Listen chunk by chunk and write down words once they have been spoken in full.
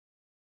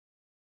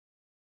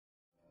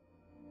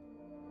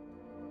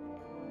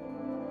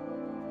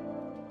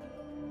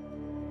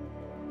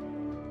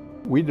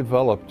We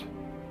developed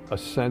a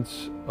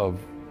sense of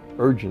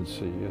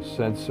urgency, a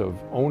sense of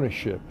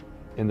ownership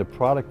in the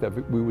product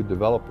that we were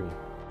developing.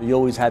 You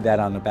always had that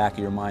on the back of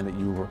your mind that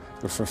you were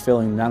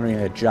fulfilling not only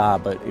a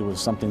job, but it was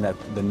something that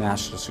the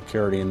national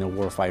security and the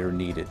warfighter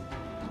needed.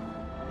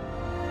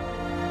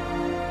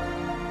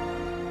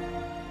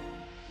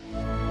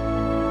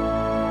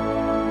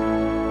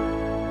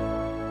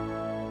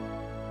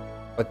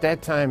 At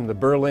that time, the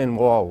Berlin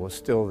Wall was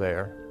still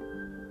there,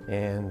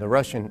 and the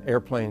Russian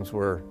airplanes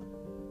were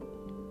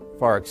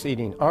far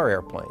exceeding our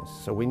airplanes,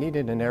 so we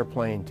needed an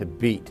airplane to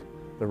beat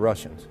the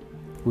Russians.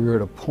 We were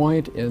at a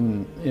point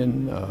in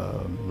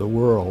the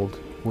world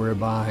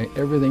whereby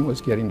everything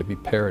was getting to be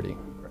parity.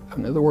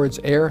 In other words,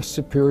 air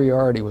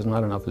superiority was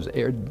not enough, it was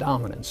air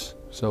dominance.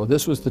 So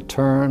this was the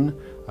turn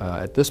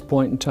at this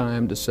point in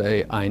time to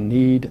say, I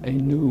need a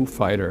new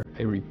fighter,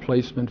 a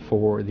replacement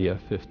for the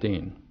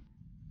F-15.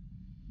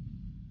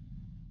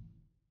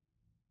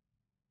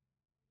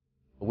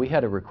 We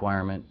had a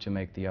requirement to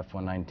make the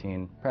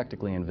F-119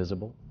 practically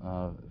invisible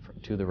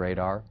to the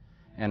radar,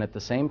 and at the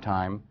same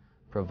time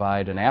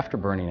provide an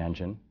afterburning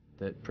engine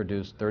that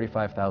produced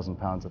 35,000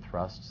 pounds of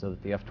thrust so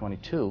that the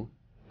F-22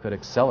 could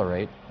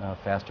accelerate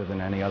faster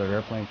than any other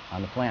airplane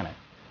on the planet.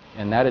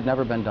 And that had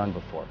never been done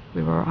before.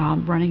 We were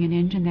running an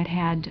engine that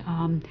had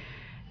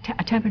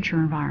a temperature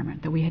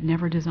environment that we had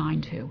never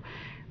designed to.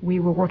 We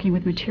were working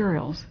with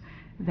materials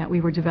that we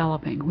were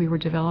developing. We were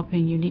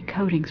developing unique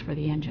coatings for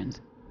the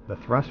engines. The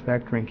thrust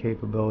vectoring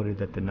capability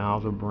that the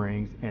nozzle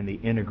brings and the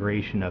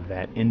integration of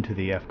that into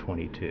the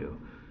F-22.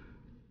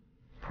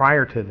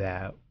 Prior to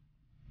that,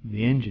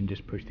 the engine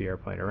just pushed the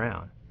airplane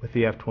around. With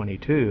the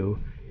F-22,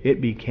 it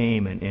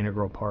became an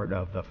integral part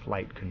of the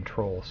flight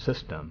control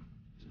system.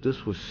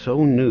 This was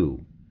so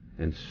new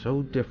and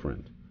so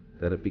different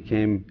that it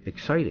became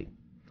exciting.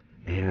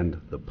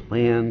 And the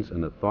plans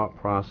and the thought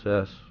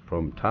process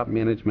from top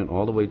management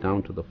all the way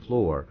down to the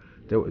floor,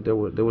 there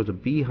was a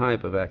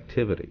beehive of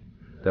activity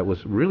that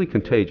was really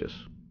contagious.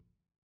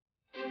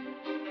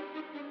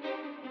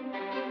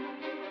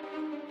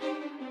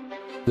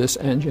 This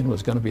engine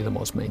was going to be the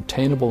most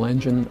maintainable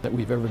engine that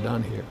we've ever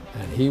done here.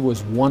 And he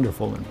was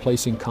wonderful in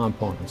placing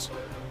components,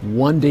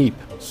 one deep,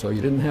 so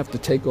you didn't have to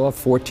take off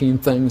 14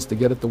 things to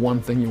get at the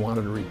one thing you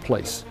wanted to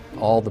replace.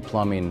 All the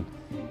plumbing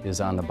is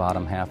on the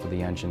bottom half of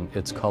the engine.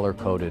 It's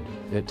color-coded.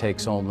 It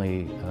takes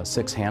only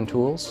 6 hand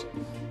tools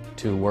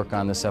to work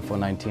on this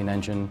F-119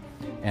 engine,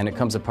 and it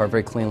comes apart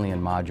very cleanly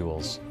in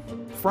modules.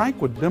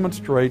 Frank would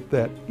demonstrate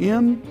that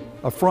in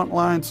a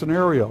frontline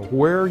scenario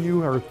where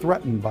you are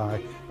threatened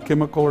by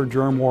chemical or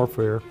germ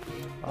warfare,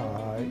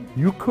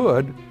 you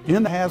could,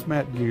 in the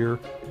hazmat gear,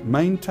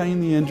 maintain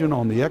the engine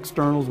on the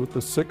externals with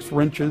the 6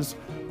 wrenches,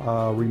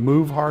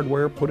 remove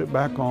hardware, put it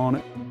back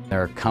on.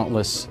 There are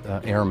countless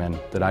airmen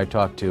that I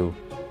talk to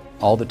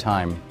all the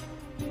time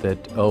that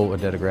owe a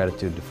debt of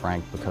gratitude to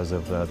Frank because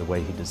of the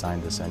way he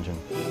designed this engine.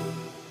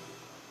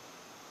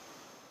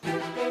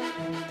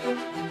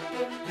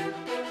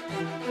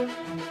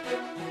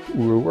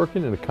 We were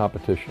working in a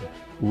competition.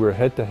 We were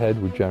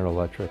head-to-head with General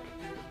Electric.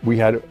 We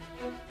had to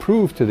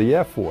prove to the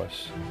Air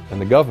Force and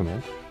the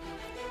government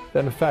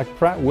that, in fact,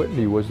 Pratt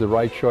Whitney was the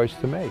right choice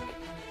to make.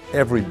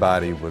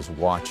 Everybody was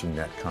watching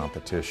that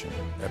competition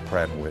at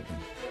Pratt Whitney.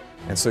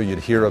 And so you'd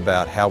hear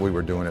about how we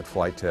were doing at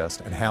flight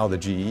test and how the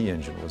GE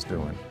engine was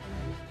doing.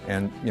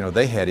 And, you know,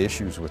 they had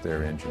issues with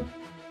their engine.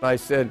 I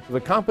said,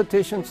 the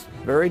competition's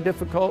very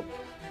difficult,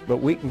 but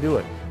we can do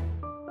it.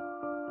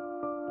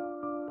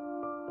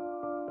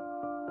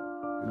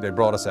 They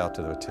brought us out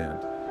to the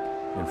tent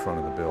in front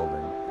of the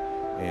building,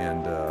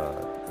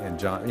 and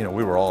John, you know,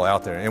 we were all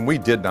out there, and we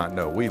did not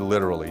know, we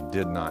literally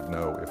did not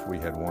know if we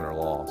had won or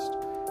lost.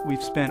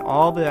 We've spent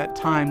all that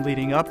time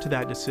leading up to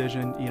that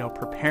decision, you know,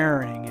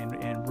 preparing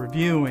and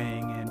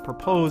reviewing and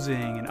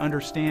proposing and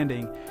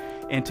understanding,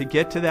 and to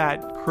get to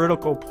that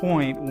critical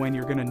point when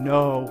you're going to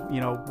know,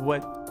 you know,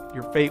 what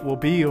your fate will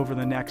be over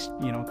the next,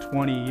 you know,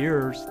 20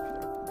 years,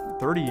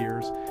 30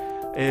 years,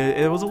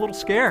 it was a little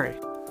scary.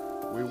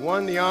 We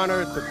won the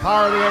honor to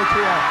power the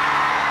ATF.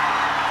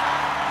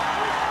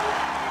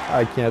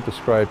 I can't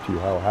describe to you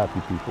how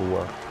happy people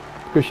were.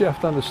 Because you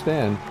have to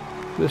understand,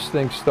 this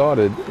thing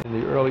started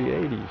in the early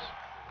 80s.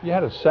 You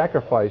had to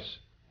sacrifice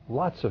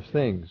lots of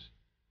things.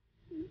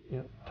 You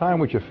know, time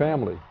with your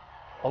family.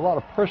 A lot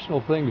of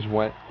personal things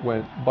went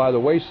by the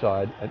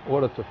wayside in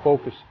order to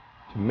focus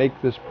to make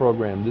this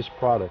program, this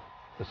product,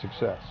 a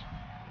success.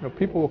 You know,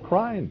 people were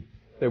crying.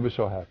 They were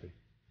so happy.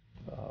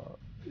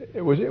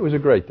 It was a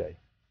great day.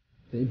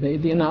 They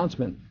made the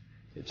announcement.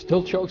 It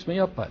still chokes me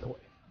up, by the way.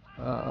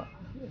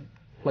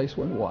 Place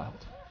went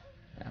wild.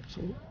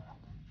 Absolutely.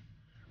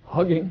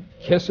 Hugging,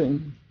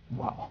 kissing,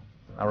 wow.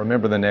 I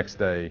remember the next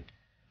day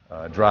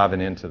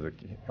driving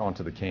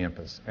onto the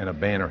campus, and a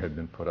banner had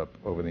been put up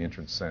over the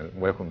entrance saying,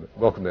 welcome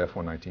to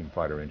F-119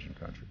 fighter engine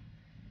country.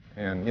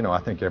 And, you know, I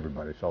think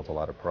everybody felt a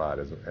lot of pride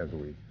as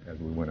we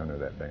went under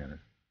that banner.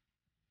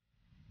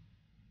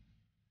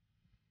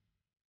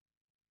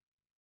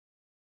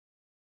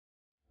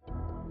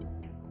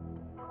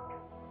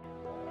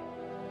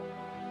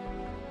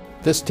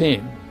 This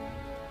team,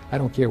 I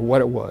don't care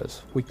what it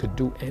was, we could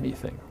do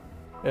anything.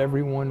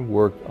 Everyone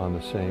worked on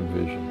the same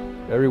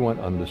vision. Everyone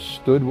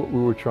understood what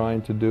we were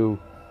trying to do.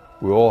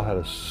 We all had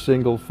a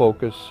single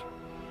focus.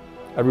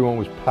 Everyone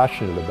was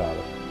passionate about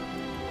it.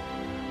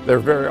 They're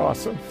very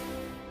awesome.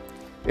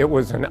 It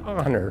was an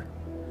honor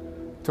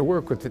to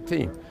work with the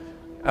team.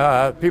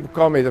 People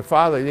call me the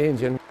father of the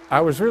engine. I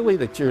was really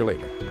the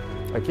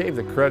cheerleader. I gave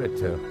the credit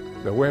to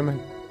the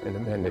women and the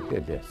men that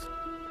did this.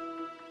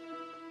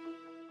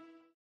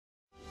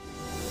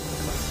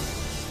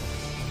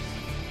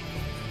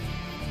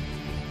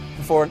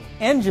 For an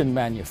engine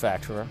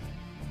manufacturer,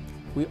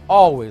 we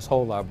always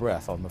hold our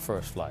breath on the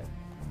first flight.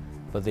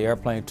 But the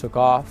airplane took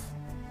off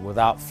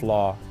without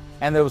flaw,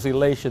 and there was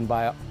elation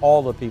by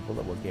all the people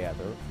that were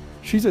gathered.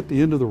 She's at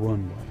the end of the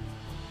runway.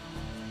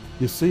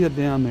 You see it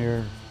down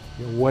there,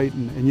 you're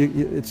waiting, and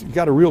you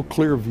got a real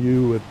clear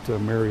view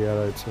at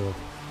Marietta. It's a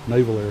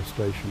Naval Air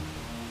Station.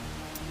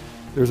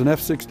 There's an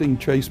F-16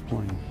 chase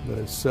plane that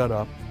is set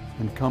up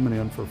and coming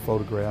in for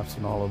photographs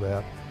and all of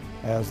that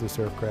as this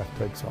aircraft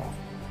takes off.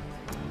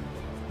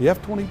 The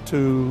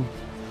F-22,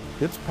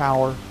 its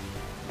power,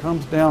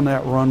 comes down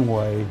that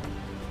runway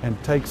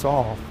and takes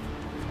off,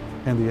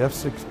 and the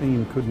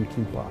F-16 couldn't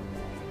keep up.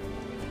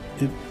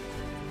 It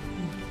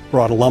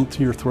brought a lump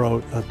to your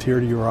throat, a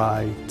tear to your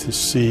eye to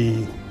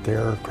see the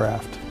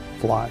aircraft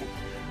fly.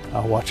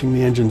 Watching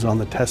the engines on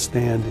the test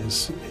stand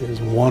is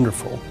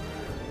wonderful,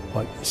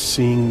 but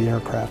seeing the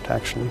aircraft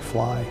actually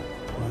fly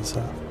was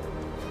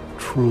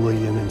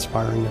truly an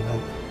inspiring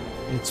event.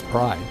 It's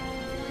pride.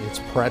 It's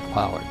Pratt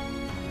powered.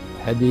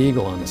 Had the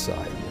eagle on the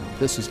side.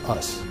 This is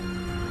us.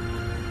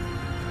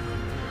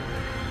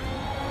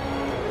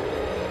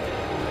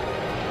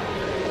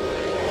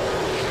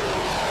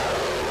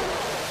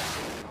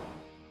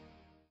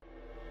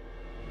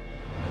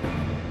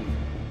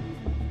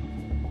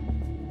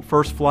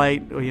 First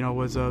flight,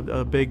 was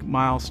a big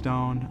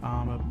milestone.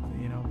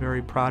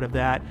 Very proud of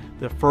that.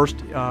 The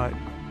first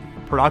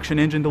production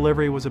engine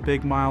delivery was a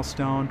big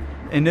milestone.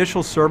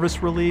 Initial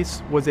service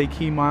release was a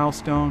key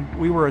milestone.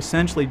 We were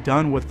essentially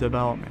done with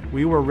development.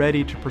 We were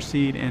ready to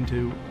proceed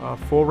into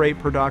full rate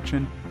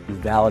production. You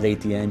validate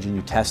the engine,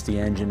 you test the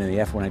engine, and the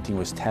F-119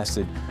 was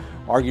tested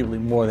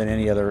arguably more than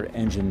any other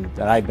engine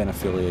that I've been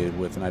affiliated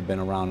with, and I've been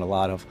around a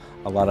lot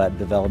of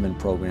development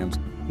programs.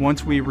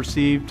 Once we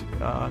received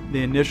the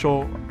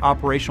initial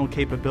operational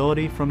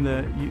capability from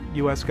the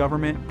U.S.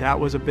 government, that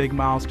was a big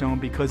milestone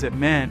because it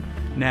meant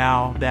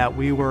now that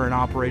we were an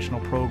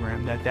operational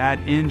program, that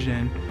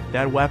engine,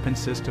 that weapon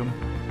system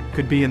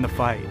could be in the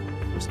fight.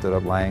 You stood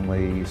up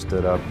Langley, you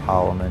stood up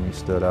Holloman, you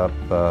stood up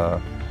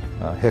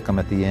Hickam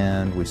at the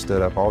end, we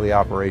stood up all the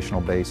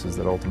operational bases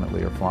that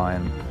ultimately are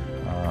flying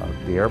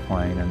the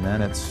airplane, and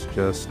then it's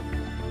just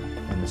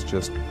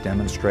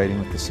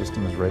demonstrating that the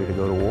system is ready to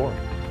go to war.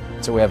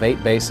 So we have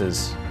 8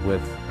 bases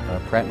with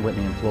Pratt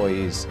Whitney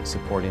employees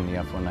supporting the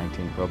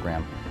F-119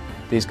 program.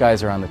 These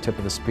guys are on the tip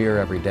of the spear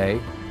every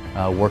day,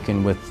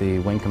 working with the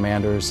wing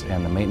commanders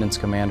and the maintenance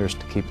commanders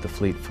to keep the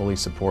fleet fully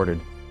supported.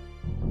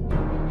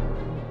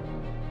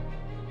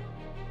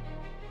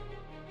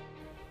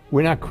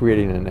 We're not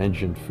creating an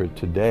engine for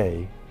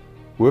today.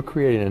 We're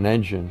creating an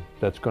engine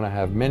that's going to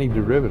have many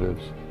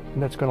derivatives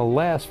and that's going to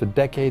last for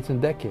decades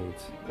and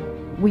decades.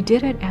 We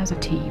did it as a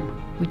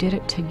team. We did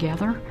it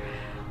together.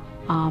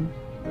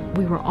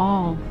 We were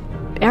all,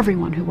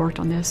 everyone who worked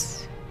on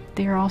this,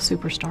 they are all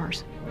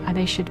superstars.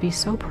 They should be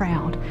so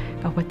proud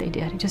of what they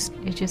did.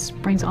 It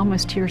just brings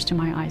almost tears to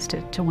my eyes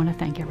to want to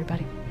thank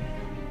everybody.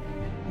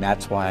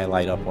 That's why I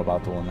light up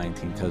about the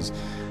 119, because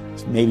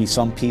maybe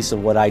some piece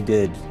of what I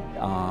did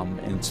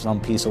and some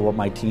piece of what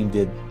my team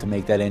did to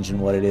make that engine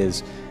what it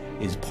is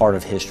part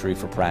of history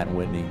for Pratt &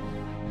 Whitney.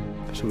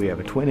 So we have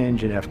a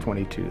twin-engine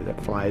F-22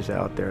 that flies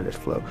out there that's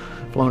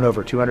flown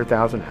over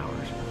 200,000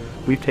 hours.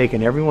 We've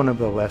taken every one of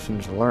the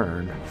lessons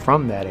learned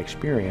from that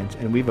experience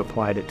and we've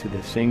applied it to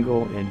the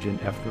single-engine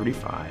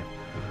F-35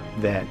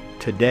 that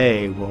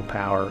today will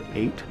power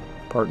 8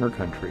 partner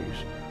countries,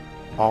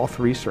 all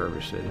 3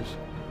 services,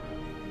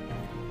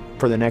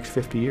 for the next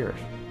 50 years.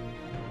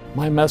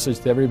 My message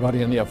to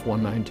everybody on the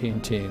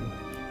F-119 team,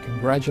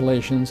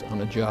 congratulations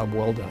on a job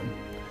well done.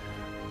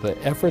 The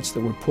efforts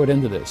that were put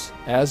into this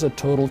as a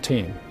total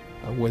team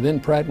within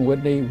Pratt &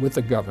 Whitney with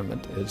the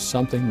government is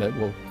something that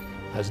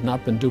has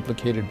not been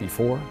duplicated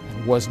before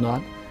and was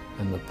not,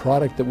 and the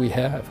product that we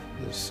have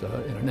is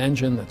in an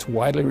engine that's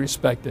widely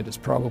respected, is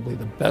probably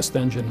the best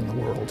engine in the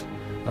world,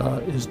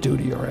 is due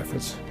to your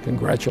efforts.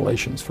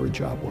 Congratulations for a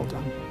job well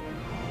done.